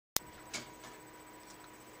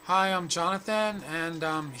Hi, I'm Jonathan, and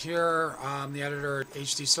here I'm the editor at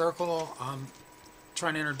HDCircle. I'm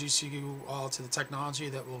trying to introduce you all to the technology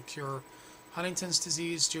that will cure Huntington's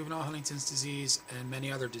disease, juvenile Huntington's disease, and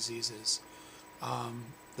many other diseases.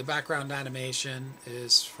 The background animation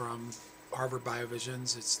is from Harvard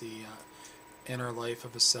Biovisions. It's the inner life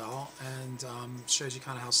of a cell, and shows you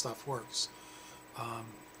kind of how stuff works. Um,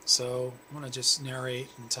 so I'm going to just narrate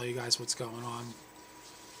and tell you guys what's going on,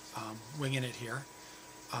 winging it here.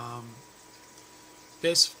 Um,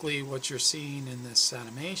 Basically, what you're seeing in this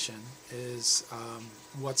animation is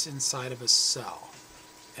what's inside of a cell.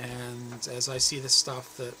 And as I see the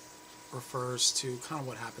stuff that refers to kind of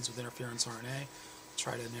what happens with interference RNA, I'll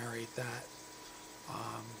try to narrate that.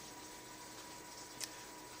 Um,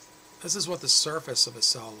 this is what the surface of a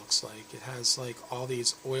cell looks like. It has like all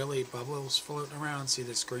these oily bubbles floating around. See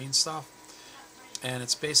this green stuff? And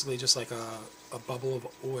it's basically just like a bubble of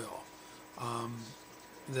oil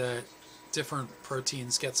that different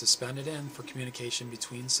proteins get suspended in for communication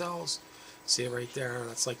between cells. See it right there?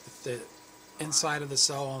 That's like the inside of the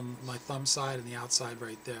cell on my thumb side and the outside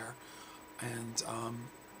right there. And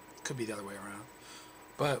could be the other way around.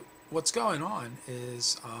 But what's going on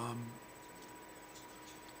is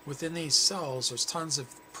within these cells there's tons of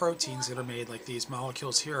proteins that are made, like these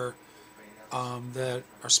molecules here that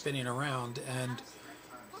are spinning around, and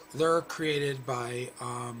they're created by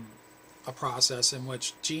a process in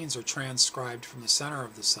which genes are transcribed from the center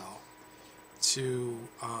of the cell to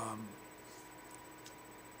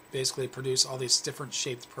basically produce all these different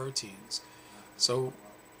shaped proteins. So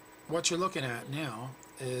what you're looking at now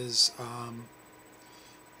is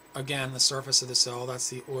again the surface of the cell.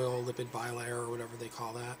 That's the oil lipid bilayer, or whatever they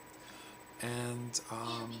call that. And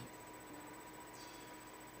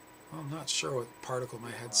well, I'm not sure what particle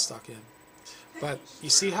my head's stuck in. But you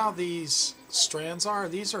see how these strands are?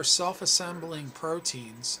 These are self-assembling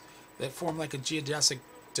proteins that form like a geodesic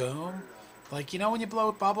dome. Like, you know when you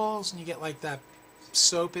blow bubbles and you get like that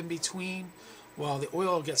soap in between? Well, the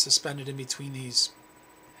oil gets suspended in between these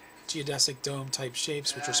geodesic dome type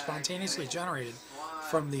shapes, which are spontaneously generated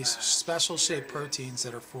from these special shaped proteins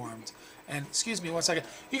that are formed. And excuse me one second.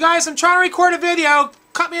 You guys, I'm trying to record a video.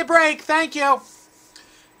 Cut me a break. Thank you.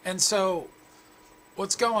 And so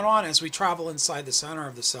what's going on as we travel inside the center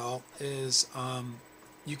of the cell is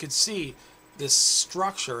you can see this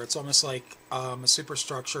structure. It's almost like a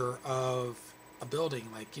superstructure of a building,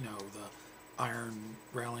 like, you know, the iron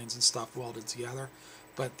railings and stuff welded together.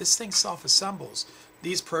 But this thing self-assembles.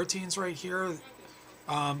 These proteins right here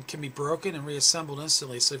can be broken and reassembled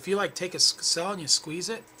instantly. So if you like take a cell and you squeeze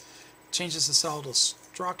it, it changes the skeletal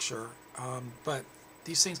structure. But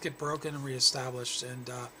these things get broken and reestablished, and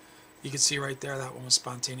you can see right there that one was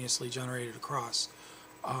spontaneously generated across.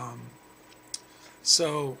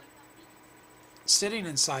 So sitting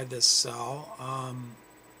inside this cell,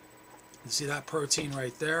 you see that protein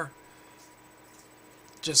right there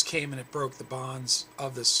just came and it broke the bonds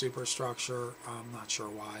of this superstructure. I'm not sure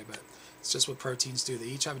why, but it's just what proteins do. They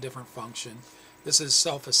each have a different function. This is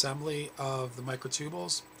self-assembly of the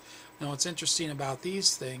microtubules. Now what's interesting about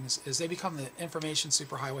these things is they become the information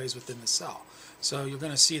superhighways within the cell. So you're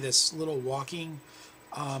going to see this little walking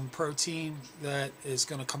protein that is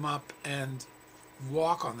going to come up and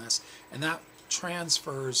walk on this, and that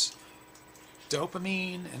transfers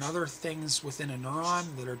dopamine and other things within a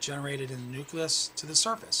neuron that are generated in the nucleus to the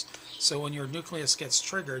surface. So when your nucleus gets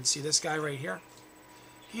triggered, see this guy right here?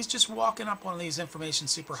 He's just walking up one of these information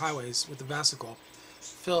superhighways with the vesicle,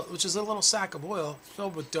 which is a little sack of oil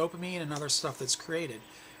filled with dopamine and other stuff that's created.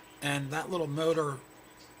 And that little motor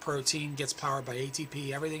protein gets powered by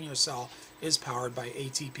ATP. Everything in your cell is powered by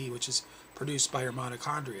ATP, which is produced by your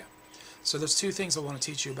mitochondria. So there's two things I want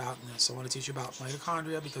to teach you about in this. I want to teach you about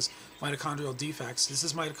mitochondria, because mitochondrial defects, this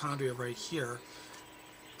is mitochondria right here,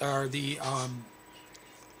 are the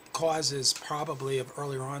causes probably of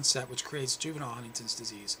earlier onset, which creates juvenile Huntington's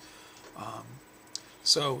disease.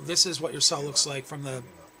 So this is what your cell looks like from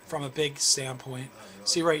a big standpoint.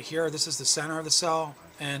 See right here, this is the center of the cell,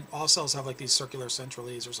 and all cells have like these circular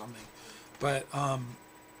centrales or something. But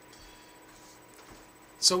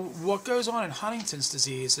so what goes on in Huntington's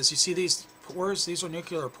disease is you see these pores, these are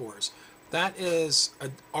nuclear pores. That is a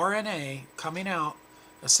RNA coming out,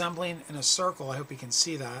 assembling in a circle. I hope you can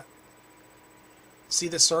see that. See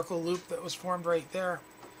the circle loop that was formed right there?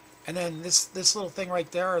 And then this little thing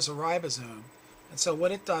right there is a ribosome. And so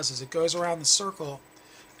what it does is it goes around the circle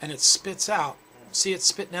and it spits out. See it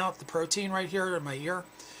spitting out the protein right here in my ear?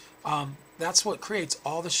 That's what creates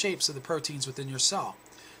all the shapes of the proteins within your cell.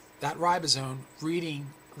 That ribosome reading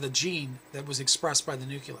the gene that was expressed by the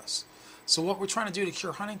nucleus. So what we're trying to do to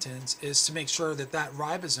cure Huntington's is to make sure that that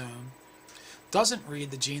ribosome doesn't read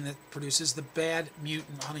the gene that produces the bad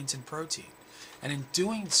mutant Huntington protein. And in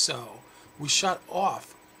doing so, we shut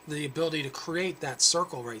off the ability to create that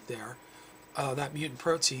circle right there, that mutant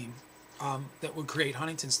protein that would create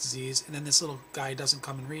Huntington's disease, and then this little guy doesn't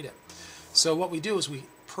come and read it. So what we do is we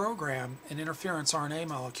program an interference RNA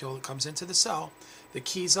molecule that comes into the cell that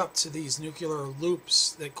keys up to these nuclear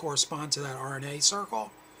loops that correspond to that RNA circle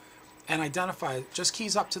and identify, just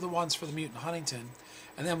keys up to the ones for the mutant Huntington.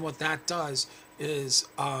 And then what that does is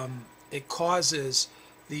it causes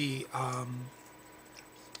the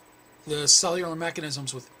cellular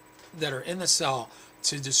mechanisms that are in the cell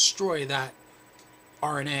to destroy that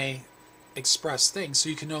RNA express thing, so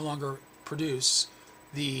you can no longer produce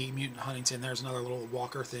the mutant Huntington. There's another little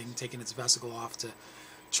walker thing taking its vesicle off to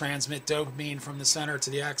transmit dopamine from the center to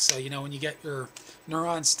the X. So, you know, when you get your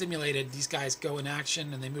neurons stimulated, these guys go in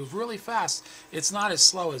action and they move really fast. It's not as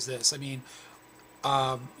slow as this. I mean,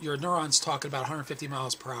 your neurons talk about 150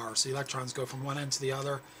 miles per hour. So the electrons go from one end to the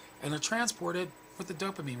other, and they're transported with the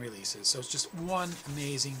dopamine releases. So it's just one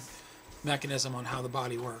amazing mechanism on how the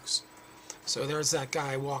body works. So there's that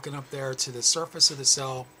guy walking up there to the surface of the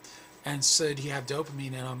cell, and should he have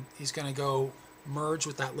dopamine in him, he's going to go merge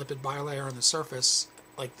with that lipid bilayer on the surface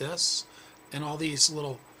like this, and all these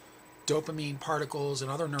little dopamine particles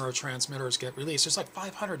and other neurotransmitters get released. There's like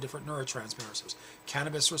 500 different neurotransmitters. There's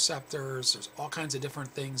cannabis receptors, there's all kinds of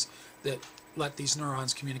different things that let these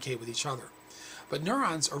neurons communicate with each other. But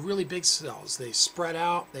neurons are really big cells. They spread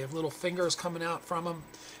out, they have little fingers coming out from them,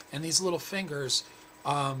 and these little fingers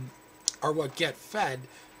are what get fed.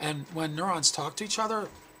 And when neurons talk to each other,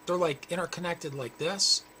 they're like interconnected like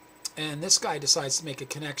this, and this guy decides to make a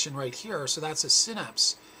connection right here, so that's a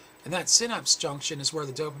synapse. And that synapse junction is where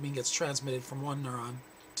the dopamine gets transmitted from one neuron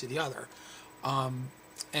to the other.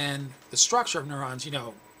 And the structure of neurons, you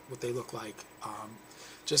know what they look like,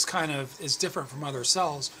 just kind of is different from other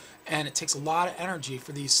cells, and it takes a lot of energy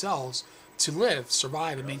for these cells to live,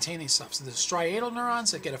 survive, and maintain these stuff. So the striatal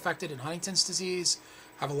neurons that get affected in Huntington's disease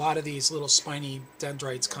have a lot of these little spiny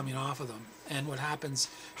dendrites coming off of them. And what happens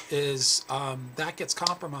is that gets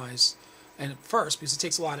compromised, and first, because it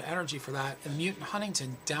takes a lot of energy for that, and mutant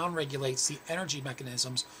Huntington downregulates the energy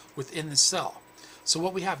mechanisms within the cell. So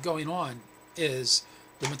what we have going on is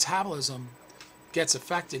the metabolism gets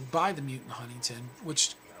affected by the mutant Huntington,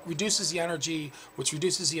 which reduces the energy, which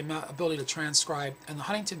reduces the ability to transcribe, and the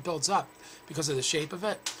Huntington builds up because of the shape of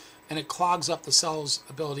it, and it clogs up the cell's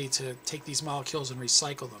ability to take these molecules and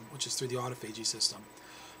recycle them, which is through the autophagy system.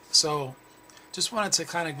 So just wanted to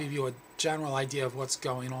kind of give you a general idea of what's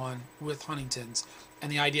going on with Huntington's, and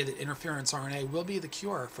the idea that interference RNA will be the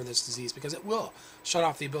cure for this disease, because it will shut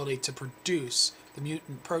off the ability to produce the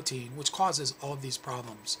mutant protein, which causes all of these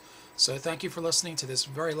problems. So thank you for listening to this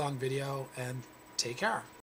very long video, and take care.